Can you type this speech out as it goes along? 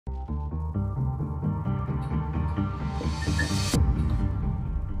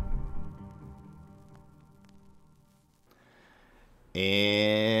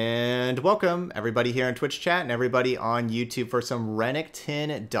And welcome everybody here in Twitch chat and everybody on YouTube for some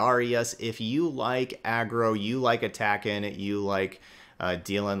Renekton Darius. If you like aggro, you like attacking, you like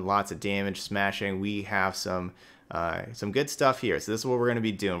dealing lots of damage, smashing, we have some good stuff here. So this is what we're going to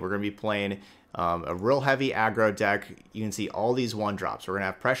be doing. We're going to be playing a real heavy aggro deck. You can see all these one drops. We're going to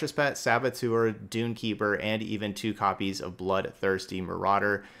have Precious Pet, Saboteur, Dune Keeper, and even 2 copies of Bloodthirsty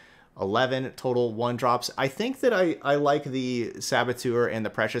Marauder. 11 total one drops. I think that I like the Saboteur and the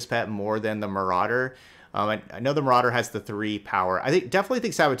Precious Pet more than the Marauder. I know the Marauder has the 3 power. I definitely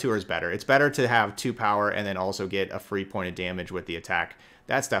think Saboteur is better. It's better to have 2 power and then also get a free point of damage with the attack.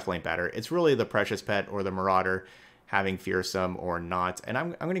 That's definitely better. It's really the Precious Pet or the Marauder having Fearsome or not. And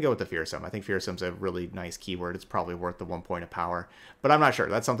I'm going to go with the Fearsome. I think Fearsome's a really nice keyword. It's probably worth the 1 point of power. But I'm not sure.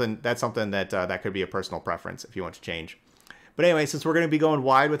 That's something that that could be a personal preference if you want to change. But anyway, since we're going to be going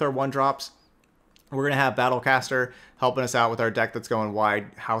wide with our 1-drops, we're going to have Battlecaster helping us out with our deck that's going wide.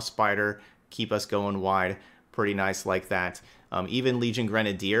 House Spider, keep us going wide. Pretty nice like that. Even Legion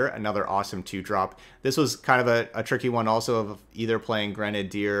Grenadier, another awesome 2-drop. This was kind of a tricky one also of either playing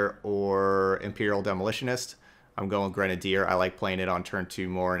Grenadier or Imperial Demolitionist. I'm going Grenadier. I like playing it on turn 2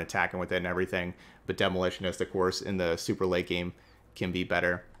 more and attacking with it and everything. But Demolitionist, of course, in the super late game can be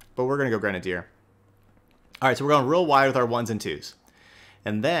better. But we're going to go Grenadier. All right, so we're going real wide with our 1s and 2s.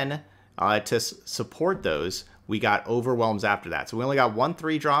 And then to support those, we got Overwhelms after that. So we only got 1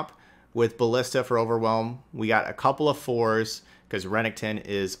 3-drop with Ballista for Overwhelm. We got a couple of 4s because Renekton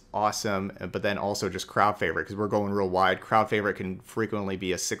is awesome, but then also just Crowd Favorite because we're going real wide. Crowd Favorite can frequently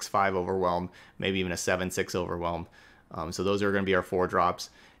be a 6-5 Overwhelm, maybe even a 7-6 Overwhelm. So those are going to be our 4 drops.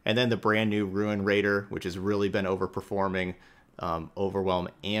 And then the brand new Ruin Raider, which has really been overperforming Overwhelm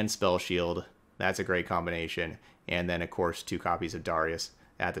and Spell Shield. That's a great combination. And then, of course, 2 copies of Darius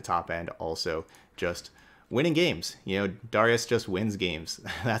at the top end. Also, just winning games. You know, Darius just wins games.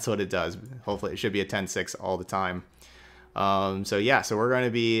 That's what it does. Hopefully, it should be a 10-6 all the time. So, yeah. So, we're going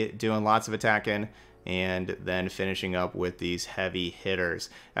to be doing lots of attacking and then finishing up with these heavy hitters.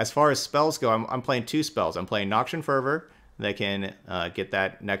 As far as spells go, I'm playing 2 spells. I'm playing Noxian Fervor that can get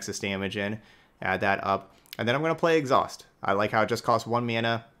that Nexus damage in. Add that up. And then I'm going to play Exhaust. I like how it just costs 1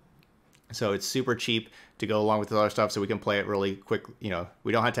 mana. So it's super cheap to go along with the other stuff, so we can play it really quick. You know,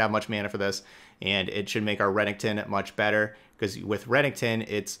 we don't have to have much mana for this, and it should make our Renekton much better. Because with Renekton,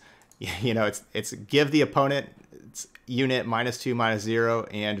 it's, you know, it's give the opponent its unit -2/-0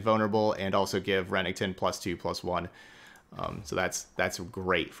 and vulnerable, and also give Renekton +2/+1. So that's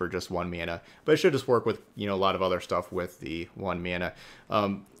great for just 1 mana. But it should just work with, you know, a lot of other stuff with the 1 mana.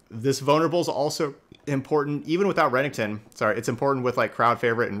 This vulnerable is also important, even without Renekton. Sorry, it's important with like Crowd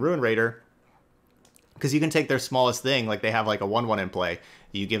Favorite and Ruin Raider, because you can take their smallest thing, like they have like a 1/1 in play.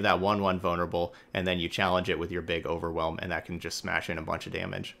 You give that 1/1 vulnerable, and then you challenge it with your big Overwhelm, and that can just smash in a bunch of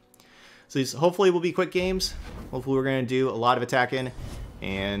damage. So these hopefully will be quick games. Hopefully we're going to do a lot of attacking,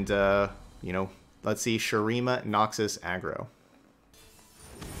 and you know, let's see Shurima, Noxus, Aggro.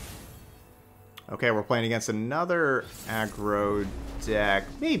 Okay, we're playing against another aggro deck.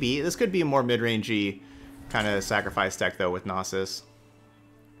 Maybe. This could be a more mid-rangey kind of sacrifice deck, though, with Noxus.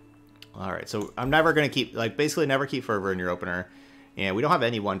 Alright, so I'm never going to keep, like, basically never keep Fervor in your opener. And we don't have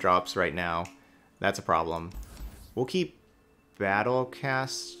any 1-drops right now. That's a problem. We'll keep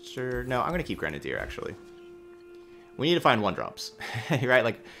Battlecaster. No, I'm going to keep Grenadier, actually. We need to find 1-drops. Right?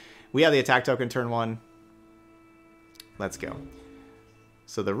 Like, we have the attack token turn 1. Let's go.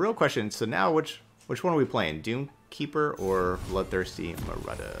 So the real question, so now which one are we playing? Dune Keeper or Bloodthirsty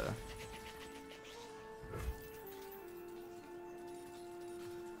Marauder?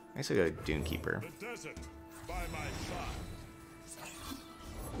 I guess I'll go Dune Keeper.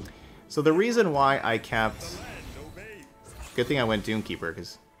 So the reason why I kept... Good thing I went Dune Keeper,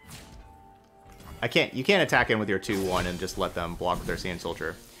 because you can't attack in with your 2/1 and just let them block with their Sand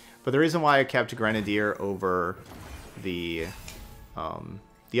Soldier. But the reason why I kept Grenadier over the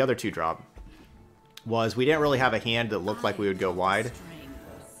other 2-drop was we didn't really have a hand that looked like we would go wide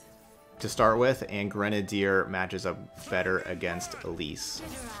to start with, and Grenadier matches up better against Elise,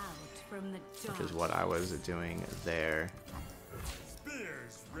 which is what I was doing there.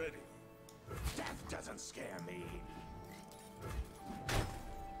 Spears ready. Death doesn't scare me.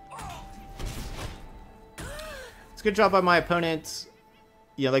 It's a good job by my opponent.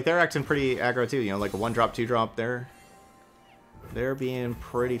 Yeah, like they're acting pretty aggro too. You know, like a 1-drop, 2-drop. They're being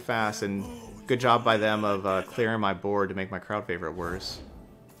pretty fast, and good job by them of clearing my board to make my Crowd Favorite worse.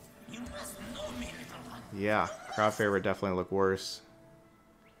 Yeah, Crowd Favorite definitely look worse.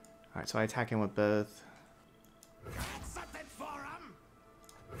 Alright, so I attack him with both.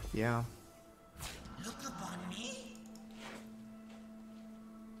 Yeah. Look upon me.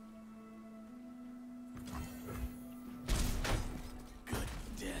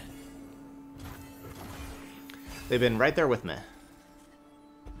 They've been right there with me.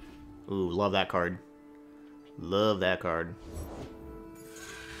 Ooh, love that card. Love that card.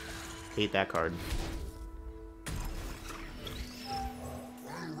 Hate that card. I'll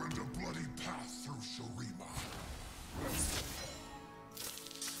rend a bloody path through Shurima.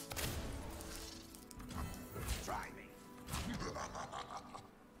 Try me.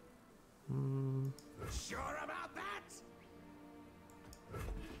 Sure about that?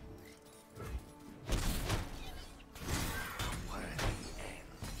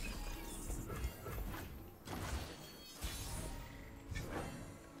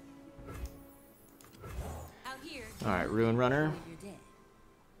 Alright, Ruin Runner.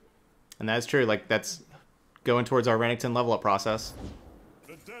 And that's true, like, that's going towards our Renekton level up process.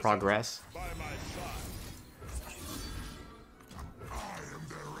 Progress. By my side. I am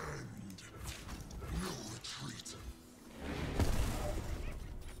their end. No retreat.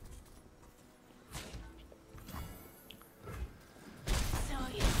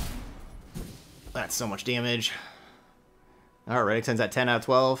 That's so much damage. Alright, Renekton's at 10 out of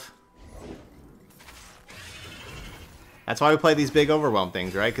 12. That's why we play these big Overwhelm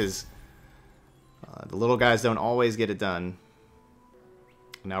things, right? Because the little guys don't always get it done.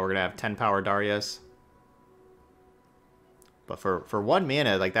 Now we're going to have 10 power Darius. But for 1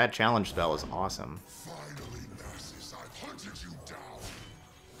 mana, like, that challenge spell is awesome. Finally, Noxus, I've hunted you down.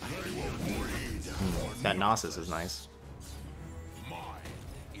 They will breed. That Noxus is nice. Mine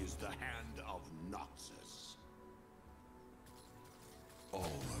is the hand of Noxus.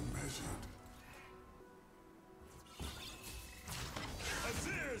 All unmeasured.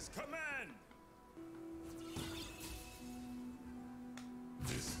 Azir's command!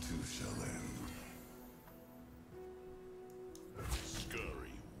 This too shall end.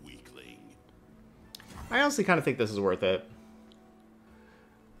 Scurry weakling. I honestly kind of think this is worth it.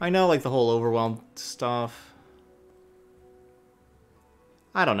 I know, like, the whole Overwhelm stuff.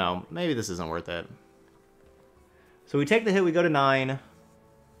 I don't know. Maybe this isn't worth it. So we take the hit, we go to 9.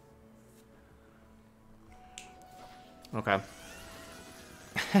 Okay.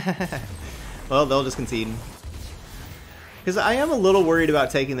 Well, they'll just concede. Because I am a little worried about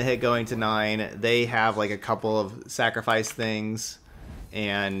taking the hit going to 9. They have, like, a couple of sacrifice things.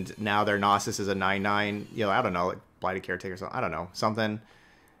 And now their Noxus is a 9/9. You know, I don't know, like Blighted Caretaker or something. I don't know. Something.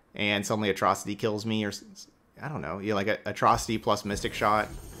 And suddenly Atrocity kills me, or I don't know. You know, like a Atrocity plus Mystic Shot.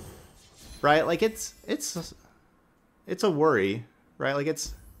 Right? Like, it's a worry. Right? Like,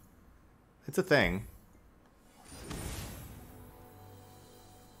 it's a thing.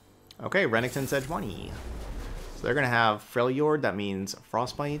 Okay, Renekton's at 20. So they're going to have Freljord. That means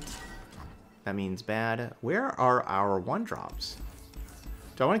Frostbite. That means bad. Where are our 1-drops?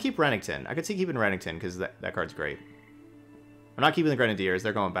 Do I want to keep Renekton? I could see keeping Renekton because that card's great. I'm not keeping the Grenadiers.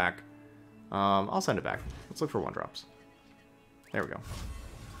 They're going back. I'll send it back. Let's look for 1-drops. There we go.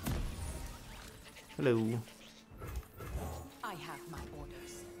 Hello. I have my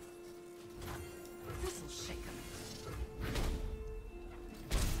orders. This'll shake 'em.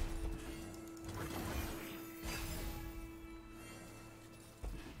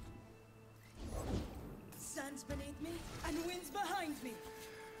 Sun's beneath me and winds behind me.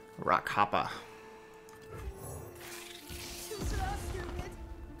 Rock Hopper. Too slow, stupid.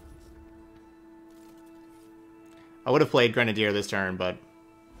 I would have played Grenadier this turn, but,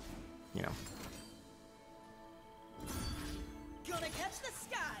 you know. Gonna catch the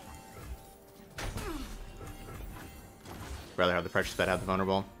sky. Rather have the Precious Pet have the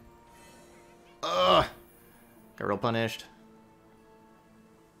Vulnerable. Ugh! Got real punished.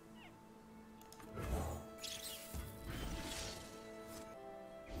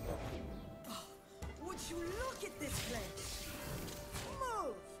 Would you look at this place?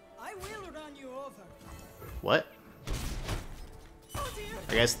 Move! I will run you over. What? Oh dear!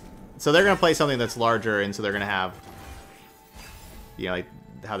 I guess... So they're going to play something that's larger, and so they're going to have... You know, like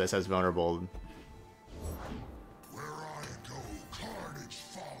how this has Vulnerable. Where I go, carnage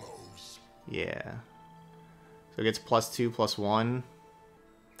follows. Yeah. So it gets +2/+1.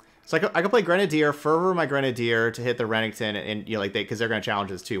 So I could play Grenadier, Fervor my Grenadier to hit the Renekton, and you know, like because they're going to challenge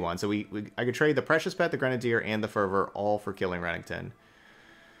this 2/1. So I could trade the Precious Pet, the Grenadier, and the Fervor all for killing Renekton.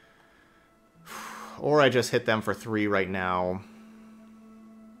 Or I just hit them for 3 right now.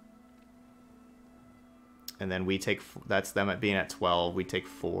 And then we take... That's them at being at 12. We take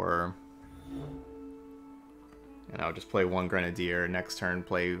 4. And I'll just play 1 Grenadier. Next turn,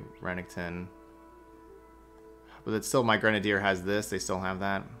 play Renekton. But it's still... My Grenadier has this. They still have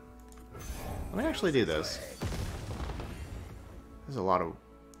that. Let me actually do this. There's a lot of...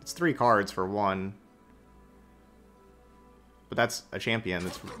 It's 3 cards for 1. But that's a champion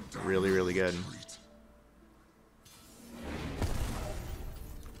that's really, really good.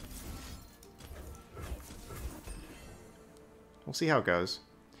 We'll see how it goes.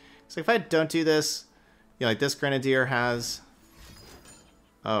 So if I don't do this, you know, like this Grenadier has...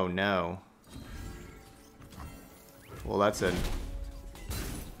 Oh, no. Well, that's a...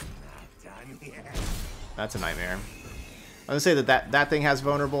 That's a nightmare. I was gonna say that thing has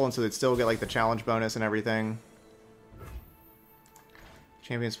vulnerable, and so they'd still get, like, the challenge bonus and everything.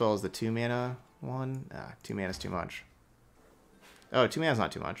 Champion spell is the 2 mana one. Ah, 2 mana is too much. Oh, 2 mana is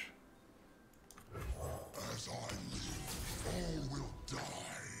not too much. As I live, all will die.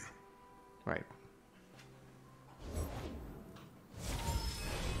 Right.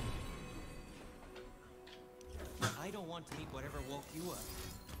 I don't want to eat whatever woke you up.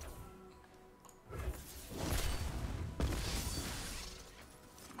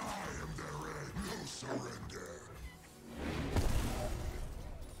 I am their end, no surrender.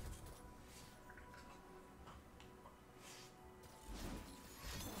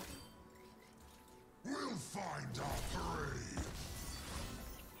 We'll find our prey.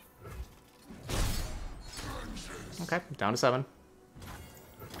 Vengeance. Okay, down to 7.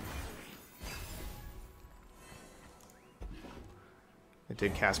 It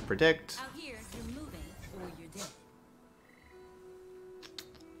did cast Predict. Out here, you're moving or you're dead.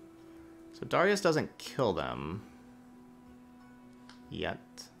 So Darius doesn't kill them. Yet.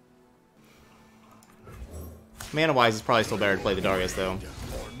 Mana-wise, it's probably still better to play the Darius, though.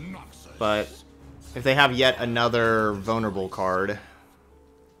 But if they have yet another vulnerable card...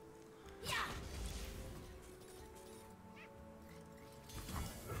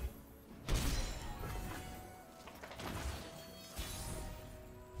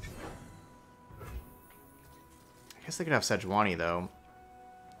 I guess they could have Sejuani, though.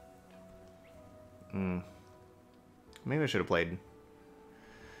 Maybe I should have played...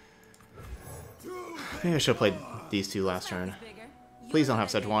 Maybe I should have played these two last turn. Please don't have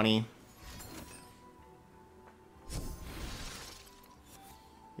Sejuani.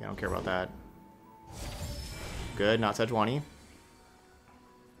 Yeah, I don't care about that. Good, not Sejuani.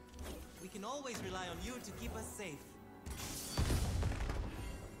 We can always rely on you to keep us safe.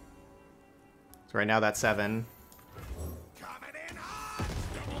 So right now that's 7. Coming in hot!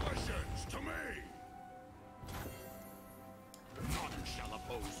 Demolitions to me! None shall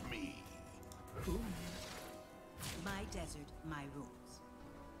oppose me. My desert, my rules.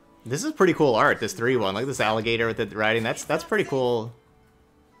 This is pretty cool art, this 3-1. Look at this alligator with the writing. That's pretty cool.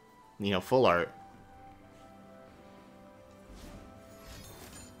 You know, full art.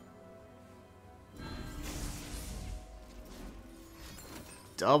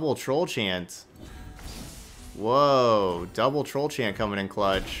 Double troll chant. Whoa, double troll chant coming in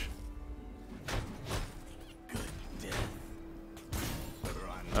clutch.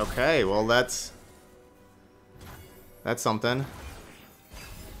 Okay, well that's something.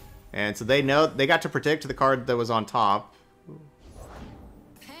 And so they know they got to predict the card that was on top,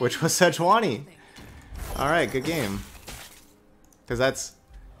 which was Sejuani. All right, good game. Because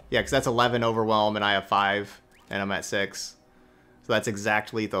that's 11 Overwhelm and I have 5 and I'm at 6. So that's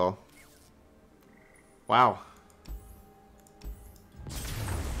exact lethal. Wow.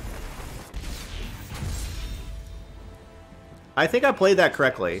 I think I played that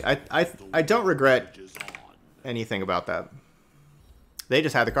correctly. I don't regret anything about that. They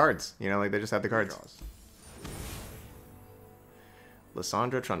just had the cards, you know, like they just had the cards.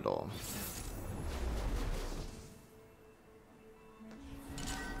 Lysandra Trundle.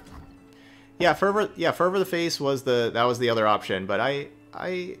 Yeah, Fervor the Face was the other option, but I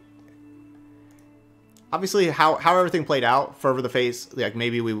obviously how everything played out, Fervor the Face, like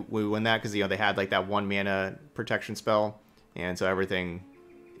maybe we win that because, you know, they had like that 1 mana protection spell, and so everything,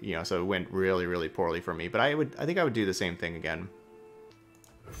 you know, so it went really, really poorly for me. But I think I would do the same thing again.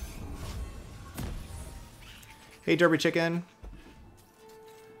 Hey Derby Chicken.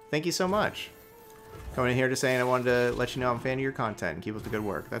 Thank you so much. Coming in here just saying I wanted to let you know I'm a fan of your content and keep up the good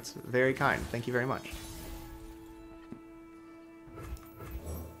work. That's very kind. Thank you very much.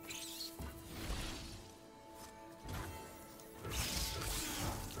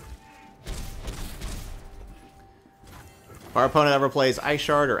 If our opponent ever plays Ice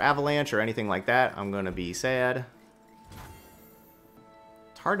Shard or Avalanche or anything like that, I'm going to be sad.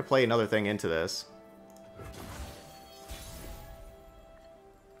 It's hard to play another thing into this.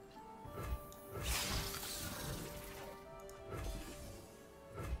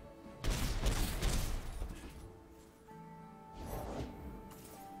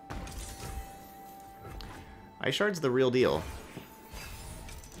 Ice Shard's the real deal.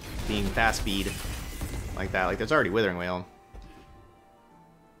 Being fast speed like that. Like, there's already Withering Wail.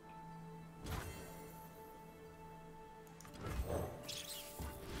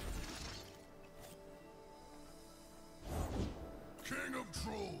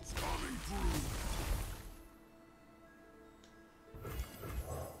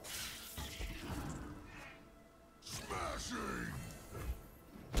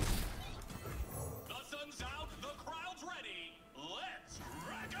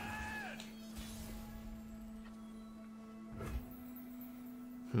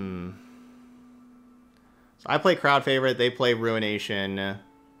 So I play crowd favorite. They play ruination.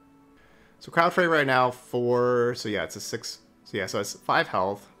 So crowd favorite right now 4. So yeah, it's a 6. So yeah, so it's 5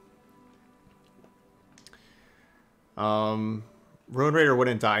 health. Ruin Raider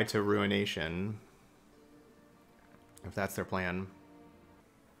wouldn't die to ruination if that's their plan.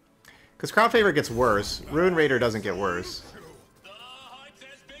 Because crowd favorite gets worse. Ruin Raider doesn't get worse. The heart's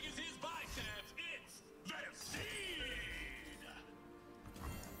as big as his biceps. It's the seed.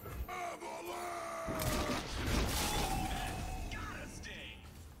 Gotta stay.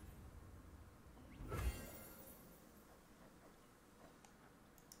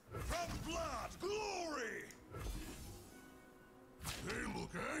 From blood, glory. They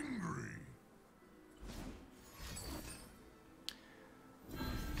look angry.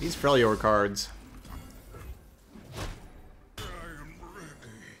 These Freljord cards. I am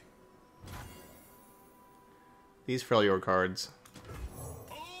ready. These Freljord cards.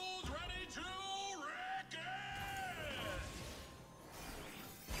 Who's ready to wreck it?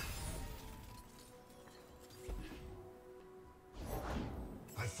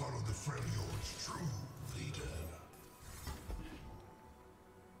 I follow the Freljord's true leader.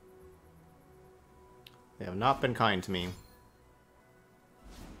 They have not been kind to me.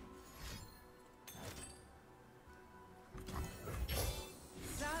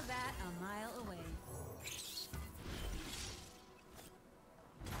 Saw that a mile away.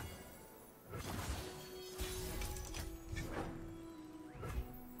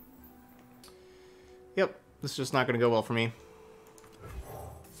 Yep, this is just not going to go well for me.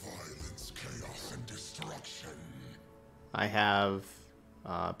 Violence, chaos, and destruction. I have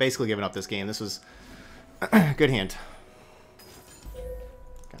basically given up this game. This was good hand.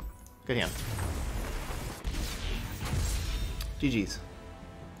 Okay. Good hand. GG's.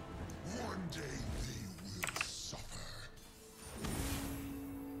 One day they will suffer.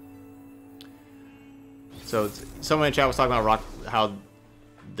 So someone in chat was talking about how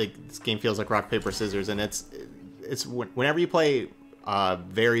this game feels like rock paper scissors, and it's whenever you play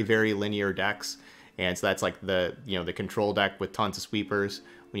very very linear decks, and so that's like the the control deck with tons of sweepers.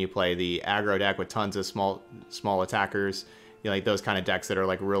 When you play the aggro deck with tons of small attackers, like those kind of decks that are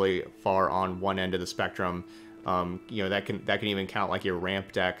like really far on one end of the spectrum. That can even count like your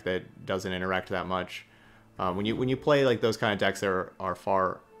ramp deck that doesn't interact that much. When you play like those kind of decks that are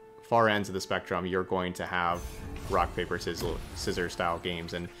far ends of the spectrum, you're going to have rock paper scissors style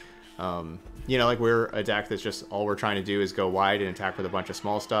games. And like we're a deck that's just all we're trying to do is go wide and attack with a bunch of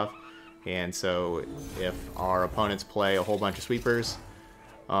small stuff. And so if our opponents play a whole bunch of sweepers,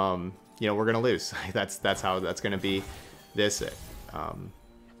 we're gonna lose. that's how that's gonna be. This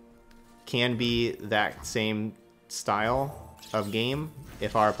can be that same style of game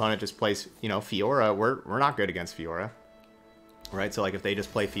if our opponent just plays Fiora. We're not good against Fiora, right? So like if they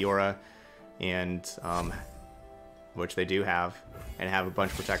just play Fiora and which they do have, and have a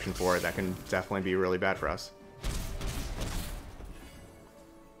bunch of protection for it, that can definitely be really bad for us.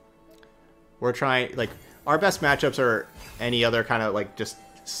 We're trying, like, our best matchups are any other kind of like just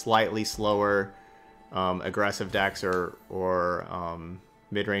slightly slower aggressive decks or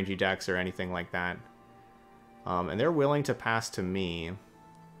mid-rangey decks or anything like that. And they're willing to pass to me.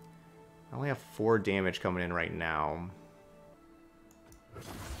 I only have 4 damage coming in right now.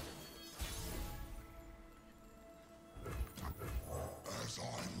 As I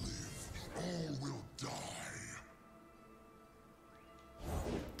live, all will die.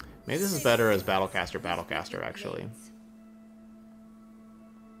 Maybe this is better as Battlecaster, actually.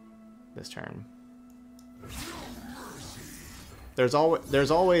 This turn. There's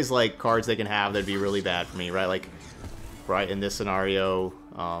always like cards they can have that'd be really bad for me, right? Like, right in this scenario,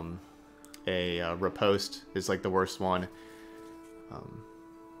 a Riposte is like the worst one. I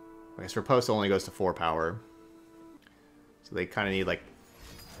guess Riposte only goes to 4 power, so they kind of need like,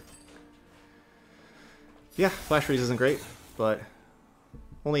 yeah, Flash Freeze isn't great, but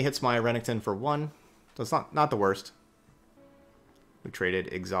only hits my Renekton for 1, so it's not the worst. We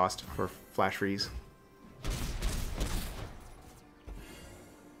traded Exhaust for Flash Freeze.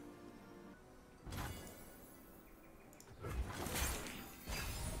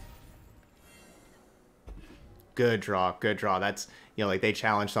 Good draw, good draw. That's, like they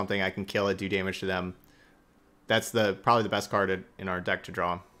challenge something, I can kill it, do damage to them. That's probably the best card in our deck to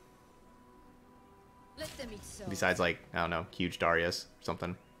draw. Let them eat so. Besides, like, I don't know, huge Darius or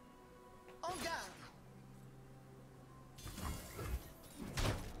something. On guard.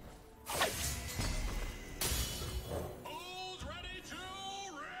 Who's ready to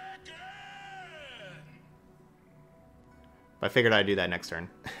wreck it? I figured I'd do that next turn.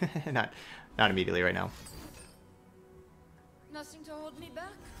 not immediately right now. Nothing to hold me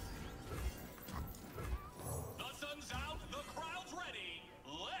back? The sun's out, the crowd's ready.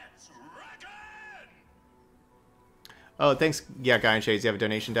 Let's reckon! Oh, thanks. Yeah, Guy and Shades, you have a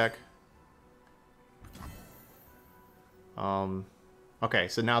donation deck? Okay,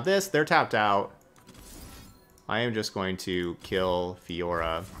 so now this, they're tapped out. I am just going to kill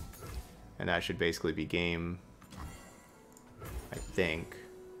Fiora, and that should basically be game, I think.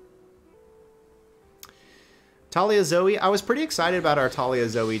 Talia Zoe, I was pretty excited about our Talia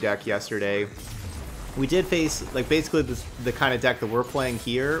Zoe deck yesterday. We did face, like, basically the kind of deck that we're playing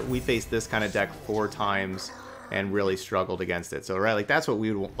here. We faced this kind of deck 4 times and really struggled against it. So, right, like, that's what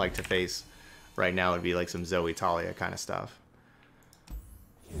we would like to face right now, would be like some Zoe Talia kind of stuff.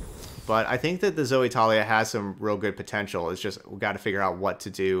 But I think that the Zoe Talia has some real good potential. It's just we got to figure out what to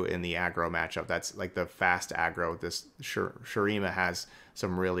do in the aggro matchup. That's like the fast aggro. This Shurima has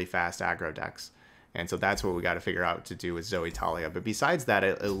some really fast aggro decks. And so that's what we got to figure out to do with Zoe Talia. But besides that,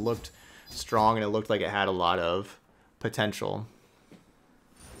 it looked strong and it looked like it had a lot of potential.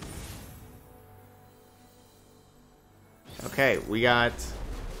 Okay, we got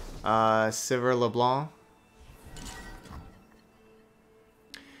Sivir LeBlanc.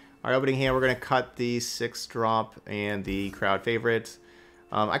 Our opening hand, we're going to cut the 6-drop and the crowd favorite.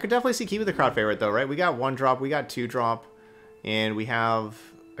 I could definitely see keeping the crowd favorite, though, right? We got 1-drop, we got 2-drop, and we have...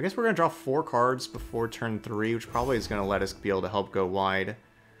 I guess we're going to draw 4 cards before turn 3, which probably is going to let us be able to help go wide.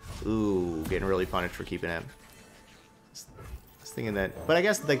 Ooh, getting really punished for keeping it. I was thinking that... But I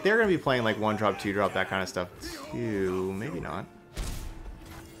guess like they're going to be playing like 1-drop, 2-drop, that kind of stuff, too. Maybe not.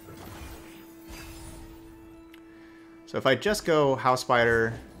 So if I just go House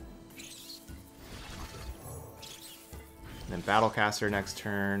Spider... then Battlecaster next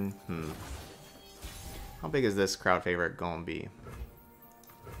turn. How big is this crowd favorite gonna be?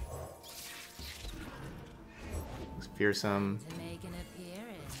 Looks fearsome. To make an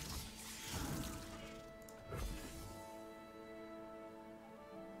appearance.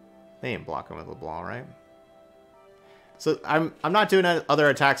 They ain't blocking with LeBlanc, right? So I'm not doing other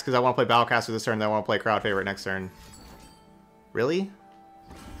attacks because I want to play Battlecaster this turn. Then I want to play crowd favorite next turn. Really?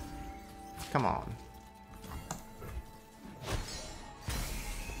 Come on.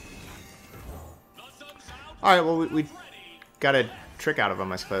 Alright, well, we got a trick out of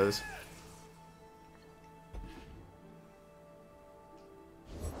him, I suppose.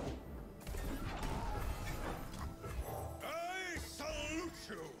 I salute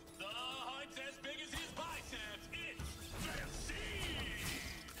you. The heart's as big as his biceps. It's the seed.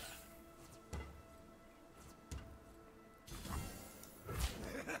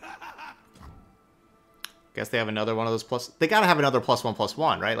 Guess they have another one of those plus... They gotta have another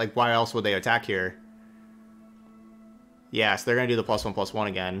 +1/+1, right? Like, why else would they attack here? Yeah, so they're gonna do the +1/+1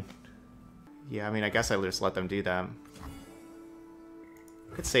 again. Yeah, I mean, I guess I just let them do that.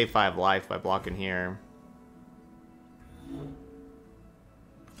 Could save 5 life by blocking here.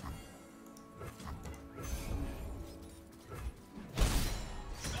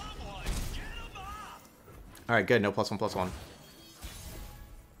 Alright, good. No +1/+1.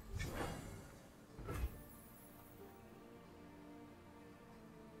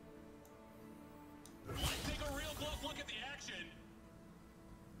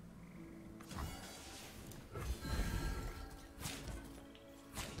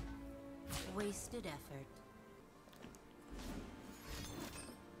 Wasted effort.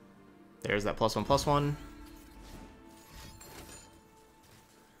 There's that +1/+1. And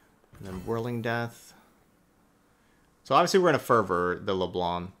then Whirling Death. So obviously we're going to Fervor the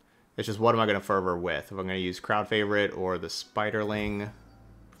LeBlanc. It's just what am I going to Fervor with? If I'm going to use Crowd Favorite or the Spiderling.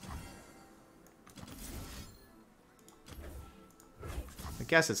 I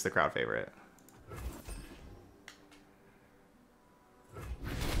guess it's the Crowd Favorite.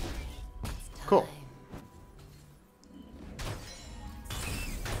 Cool.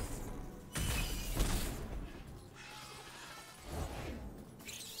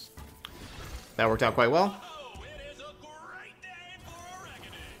 That worked out quite well. Oh, it is a great day for a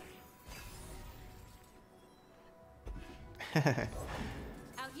reckoning.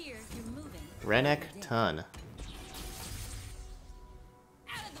 Out here, you're moving. Renekton.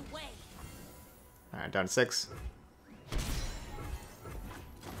 Out of the way. Alright, down to 6.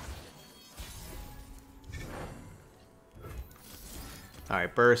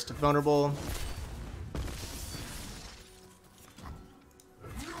 Alright, burst, vulnerable. No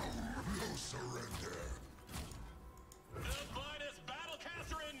surrender. The finest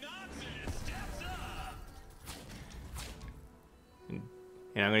battlecaster in Noxus steps up. And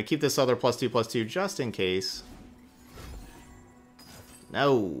I'm going to keep this other +2/+2 just in case.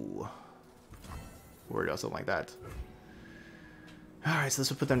 No. Or something like that. Alright, so this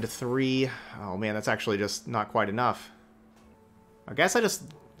would put them to 3. Oh man, that's actually just not quite enough. I guess I just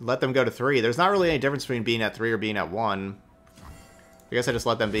let them go to 3. There's not really any difference between being at 3 or being at 1. I guess I just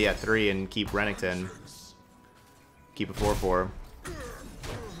let them be at 3 and keep Renekton. Keep a 4-4.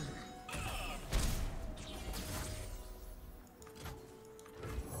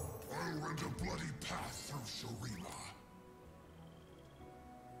 I'll rend a bloody path through Shurima.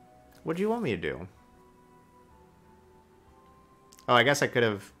 What do you want me to do? Oh, I guess I could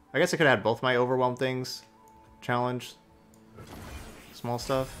have had both my Overwhelm things challenged. Small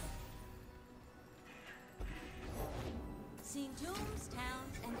stuff. Seen tombs,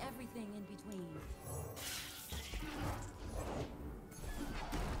 towns, and everything in between.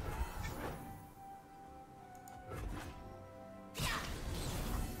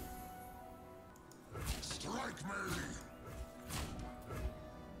 Strike me!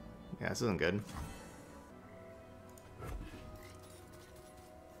 Yeah, this isn't good.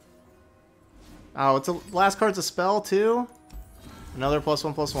 Oh, it's a last card's a spell too? Another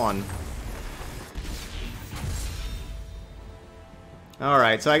 +1/+1.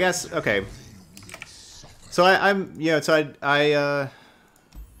 Alright, so I guess okay. So I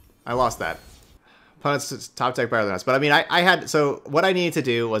lost that. Opponent's top deck better than us. But I mean I had so what I needed to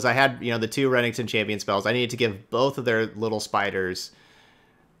do was I had, the 2 Renekton champion spells. I needed to give both of their little spiders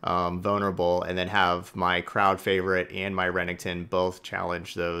vulnerable and then have my crowd favorite and my Renekton both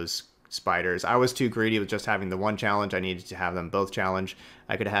challenge those spiders. I was too greedy with just having the 1 challenge. I needed to have them both challenge.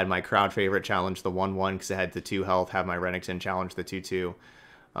 I could have had my crowd favorite challenge the 1/1 because it had the 2 health, have my Renekton challenge the 2/2.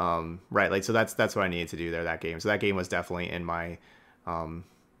 Right, like so that's what I needed to do there that game. So that game was definitely in my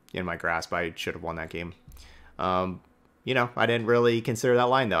grasp. I should have won that game. I didn't really consider that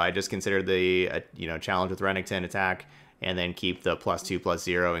line though. I just considered the challenge with Renekton attack and then keep the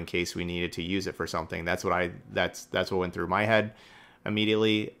 +2/+0 in case we needed to use it for something. That's what went through my head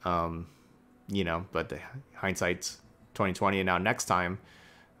immediately. But the hindsight's 2020, and now next time,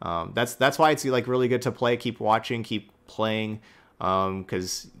 that's why it's like really good to play, keep watching, keep playing,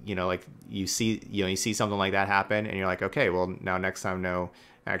 because you see something like that happen and you're like, okay, well now next time no,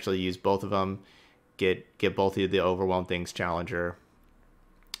 actually use both of them, get both of the Overwhelm things challenger,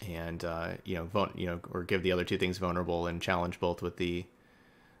 and or give the other 2 things vulnerable and challenge both with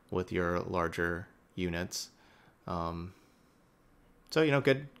your larger units. So,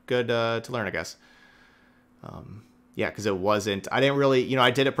 good to learn, I guess. Yeah, because it wasn't, I didn't really,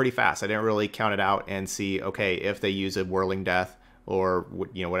 I did it pretty fast. I didn't really count it out and see, okay, if they use a Whirling Death or,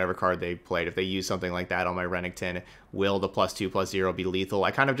 whatever card they played, if they use something like that on my Renekton, will the +2/+0 be lethal?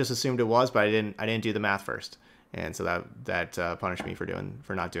 I kind of just assumed it was, but I didn't do the math first. And so that punished me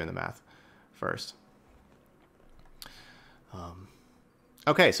for not doing the math first.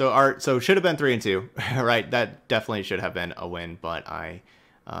 Okay, so should have been 3 and 2, right? That definitely should have been a win, but I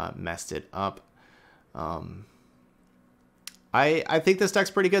messed it up. I think this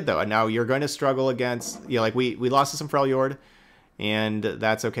deck's pretty good though. Now you're going to struggle against, like we lost to some Freljord, and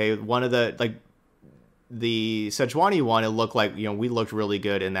that's okay. One of the the Sejuani one, it looked like we looked really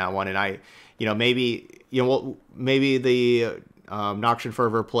good in that one, and maybe the Noxian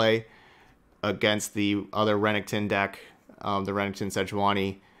Fervor play against the other Renekton deck. The Renekton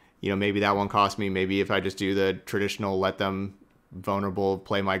Sejuani, maybe that one cost me. Maybe if I just do the traditional, let them vulnerable,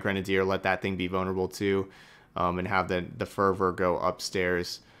 play my Grenadier, let that thing be vulnerable too, and have the Fervor go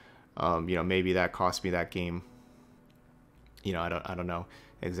upstairs, maybe that cost me that game. I don't know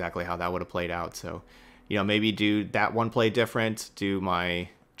exactly how that would have played out. So, maybe do that one play different, do my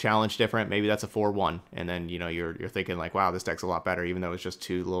challenge different. Maybe that's a 4-1, and then you're thinking like, wow, this deck's a lot better, even though it's just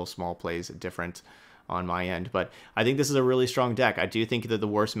 2 little small plays different on my end. But I think this is a really strong deck. I do think that the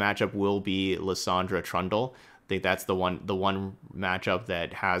worst matchup will be Lissandra Trundle. I think that's the one matchup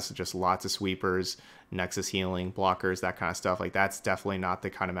that has just lots of sweepers, Nexus healing, blockers, that kind of stuff. Like that's definitely not the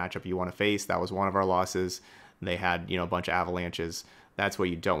kind of matchup you want to face. That was one of our losses. They had a bunch of avalanches. That's what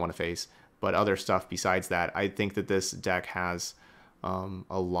you don't want to face. But other stuff besides that, I think that this deck has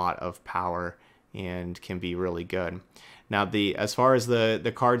a lot of power and can be really good. Now, as far as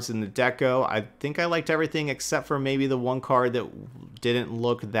the cards in the deck go, I think I liked everything except for maybe the one card that didn't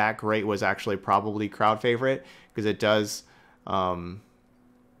look that great was actually probably crowd favorite, because it does fit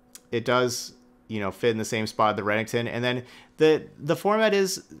in the same spot the Renekton. And then the format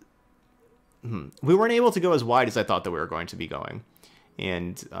is we weren't able to go as wide as I thought that we were going to be going.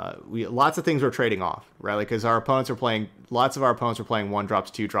 And lots of things were trading off, right? Like, because lots of our opponents were playing 1-drops,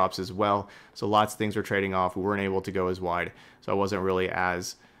 2-drops as well. So lots of things were trading off. We weren't able to go as wide. So I wasn't really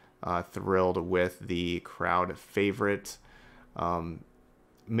as thrilled with the crowd favorite.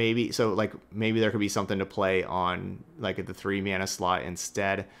 maybe there could be something to play on like at the 3 mana slot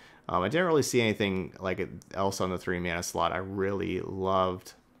instead. I didn't really see anything like else on the 3 mana slot I really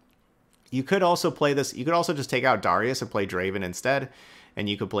loved. You could also play this. You could also just take out Darius and play Draven instead, and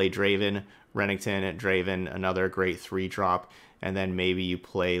you could play Draven, Renekton, Draven, another great 3-drop, and then maybe you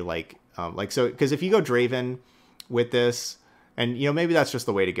play like so, because if you go Draven with this, and you know maybe that's just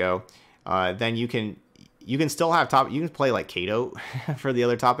the way to go, then you can still have top. You can play like Kato for the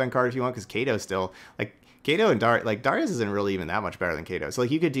other top end card if you want, because Kato still like. Kato and Darius isn't really even that much better than Kato. So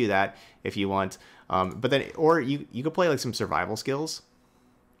like you could do that if you want. But then or you could play like some survival skills.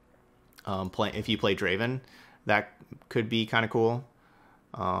 If you play Draven, that could be kind of cool.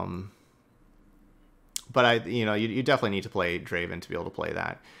 But you definitely need to play Draven to be able to play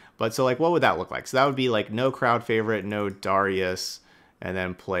that. But so like what would that look like? So that would be like no crowd favorite, no Darius, and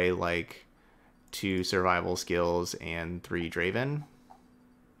then play like 2 survival skills and 3 Draven.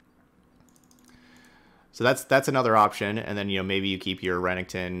 So that's another option, and then maybe you keep your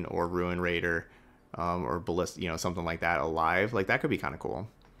Renekton or Ruin Raider or Ballista, something like that alive. Like that could be kind of cool.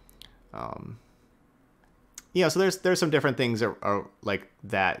 So there's some different things that are like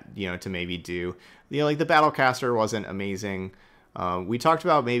that to maybe do. Like the Battlecaster wasn't amazing. We talked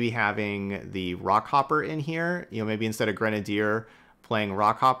about maybe having the Rockhopper in here. Maybe instead of Grenadier playing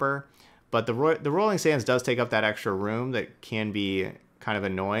Rockhopper, but the Rolling Sands does take up that extra room that can be kind of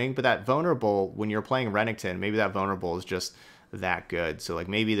annoying, but that vulnerable when you're playing Renekton, maybe that vulnerable is just that good. So like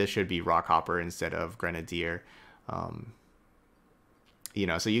maybe this should be Rockhopper instead of Grenadier. So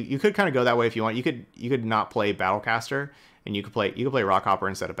you could kind of go that way if you want. You could not play Battlecaster, and you could play Rockhopper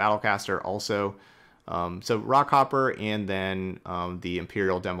instead of Battlecaster also. So Rockhopper and then the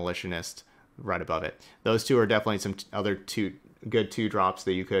Imperial Demolitionist right above it. Those two are definitely some other good 2-drops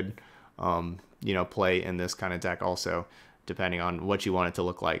that you could play in this kind of deck also, depending on what you want it to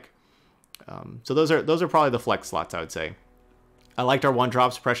look like. So those are probably the flex slots, I would say. I liked our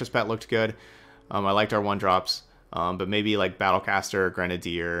 1-drops. Precious Pet looked good. I liked our 1-drops, but maybe like Battlecaster,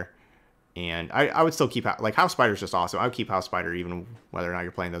 Grenadier, and I would still keep like House Spider's just awesome. I would keep House Spider even whether or not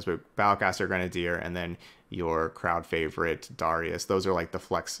you're playing those, but Battlecaster, Grenadier, and then your crowd favorite Darius. Those are like the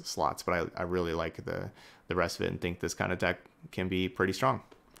flex slots, but I really like the rest of it and think this kind of deck can be pretty strong.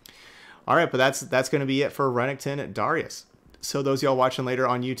 All right, but that's going to be it for Renekton Darius. So those of y'all watching later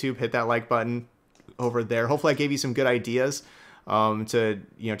on YouTube, hit that like button over there. Hopefully I gave you some good ideas to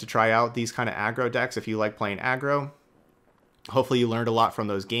try out these kind of aggro decks if you like playing aggro. Hopefully you learned a lot from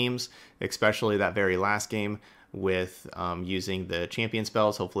those games, especially that very last game with using the champion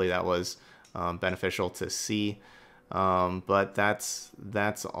spells. Hopefully that was beneficial to see. But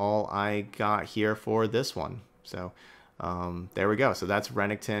that's all I got here for this one. So there we go. So that's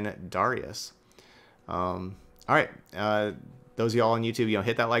Renekton Darius. All right, those of y'all on YouTube,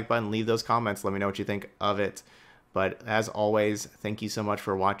 hit that like button, leave those comments, let me know what you think of it. But as always, thank you so much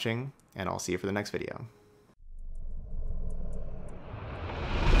for watching, and I'll see you for the next video.